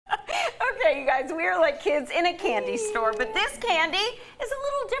say, you guys, we are like kids in a candy store, but this candy is a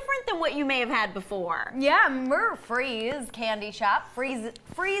little different than what you may have had before. Yeah, Murfreeze Candy Shop, freeze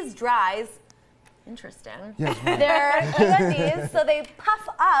dries. Interesting. Yes, ma'am. They're candies, so they puff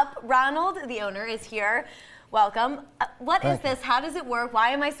up. Ronald, the owner, is here. Welcome. What is this? How does it work? Why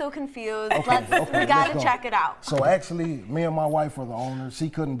am I so confused? We gotta check it out. So actually, me and my wife are the owners. She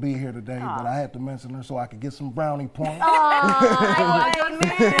couldn't be here today, but I had to mention her so I could get some brownie points.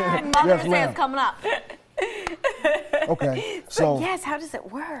 Mother's Day is coming up. Okay, so yes, how does it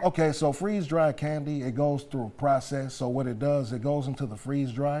work? Okay, so freeze-dried candy, it goes through a process. So what it does, it goes into the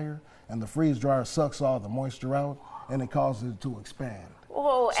freeze dryer, and the freeze dryer sucks all the moisture out, and it causes it to expand.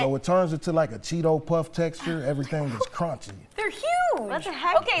 Whoa, so it turns into like a Cheeto puff texture. Everything is crunchy. They're huge. What the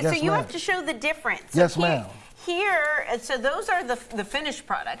heck? Okay, yes, so you have to show the difference. Yes, ma'am. Here, so those are the finished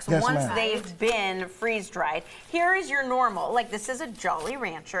products yes, once they've been freeze-dried. Here is your normal, like this is a Jolly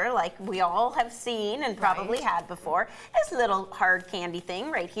Rancher, like we all have seen and probably had before. This little hard candy thing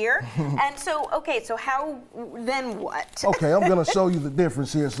right here. And so, okay, so how, then what? Okay, I'm gonna show you the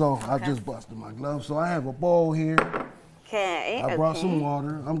difference here. So I just busted my glove. So I have a bowl here. Okay. I brought some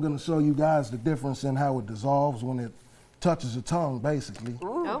water. I'm gonna show you guys the difference in how it dissolves when it touches the tongue, basically.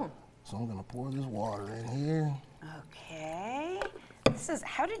 Ooh. Oh. So I'm gonna pour this water in here. Okay. This is,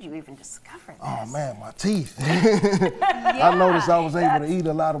 how did you even discover this? Oh man, my teeth. I noticed I was able to eat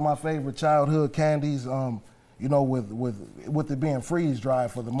a lot of my favorite childhood candies, you know, with it being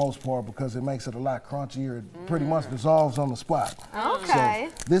freeze-dried for the most part, because it makes it a lot crunchier. It pretty much dissolves on the spot. Okay.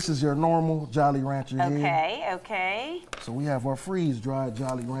 So this is your normal Jolly Rancher here. Okay, okay. So we have our freeze-dried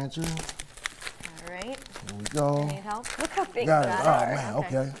Jolly Rancher. All right. Here we go. Need help? Look how big Got it. those Oh are. man,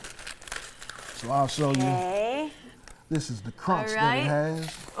 okay. So I'll show you. This is the crunch that it has.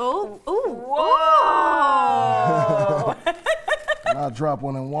 Oh, whoa! And I'll drop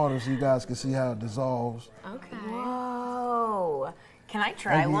one in water so you guys can see how it dissolves. Okay. Whoa! Can I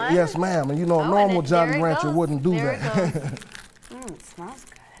try one? Yes, ma'am. And you know, a normal Jolly Rancher wouldn't do that. It smells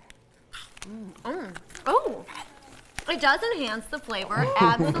good. Oh, it does enhance the flavor,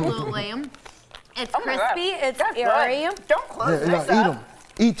 absolutely. It's crispy, it's airy. Don't close this eat up. them.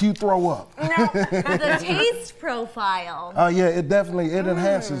 Eat, you throw up. The taste profile. Yeah, it definitely, it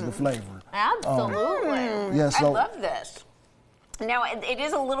enhances the flavor. Absolutely. Yeah, so, I love this. Now, it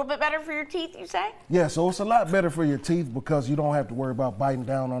is a little bit better for your teeth, you say? Yeah, so it's a lot better for your teeth because you don't have to worry about biting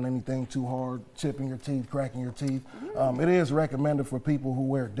down on anything too hard, chipping your teeth, cracking your teeth. It is recommended for people who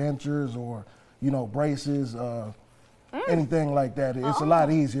wear dentures or, you know, braces, anything like that. It's a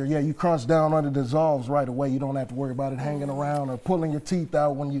lot easier. Yeah, you crunch down on it, dissolves right away. You don't have to worry about it hanging around or pulling your teeth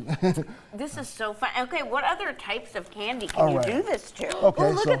out when you... This is so fun. Okay, what other types of candy can you do this to?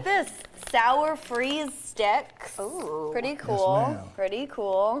 Okay, look at this. Sour freeze sticks. Ooh. Pretty cool. Yes, pretty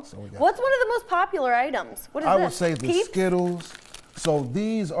cool. So What's one of the most popular items? What is I this? would say the Peeps? Skittles. So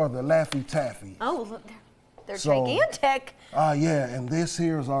these are the Laffy Taffy. Oh, look, they're So- gigantic. Yeah, and this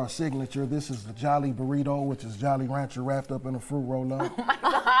here is our signature. This is the Jolly Burrito, which is Jolly Rancher wrapped up in a fruit roll-up.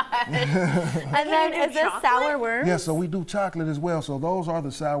 And then is this sour worm? Yeah, so we do chocolate as well. So those are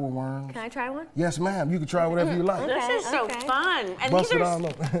the sour worms. Can I try one? Yes, ma'am. You can try whatever you like. This is so fun. And Bust it all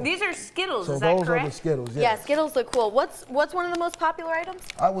up. these are Skittles, So is that those correct? are the Skittles, yes. Yeah, Skittles look cool. What's one of the most popular items?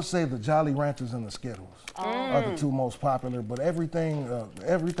 I would say the Jolly Ranchers and the Skittles are the two most popular, but everything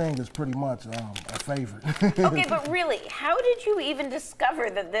is pretty much a favorite. Okay, but really, how did you even discover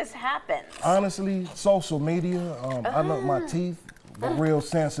that this happens? Honestly, social media. I know my teeth were real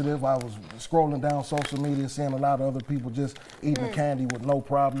sensitive. I was scrolling down social media, seeing a lot of other people just eating the candy with no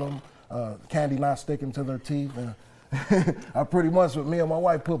problem, candy not sticking to their teeth. And I pretty much, with me and my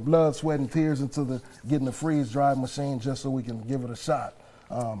wife, put blood, sweat, and tears into getting the freeze-dried machine just so we can give it a shot.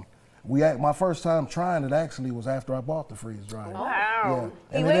 My first time trying it actually was after I bought the freeze dryer. Wow.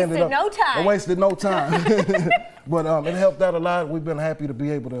 Yeah. You wasted no time. I wasted no time. But it helped out a lot. We've been happy to be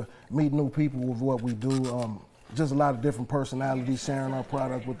able to meet new people with what we do. Just a lot of different personalities sharing our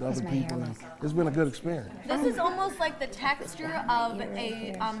product with other people. And it's been a good experience. This is almost like the texture of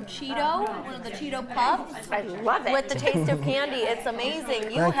a Cheeto, one of the Cheeto Puffs. I love it. With the taste of candy. It's amazing.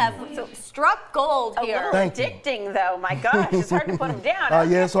 You Thank have struck gold a here. little Thank you. addicting, though. My gosh, it's hard to put them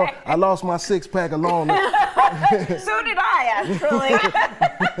down. Yeah, so I lost my six-pack alone. So did I, actually.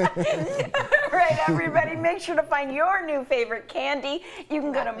 All right, everybody, make sure to find your new favorite candy. You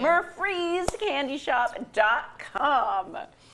can go to Murfreeze Candy Shop.com.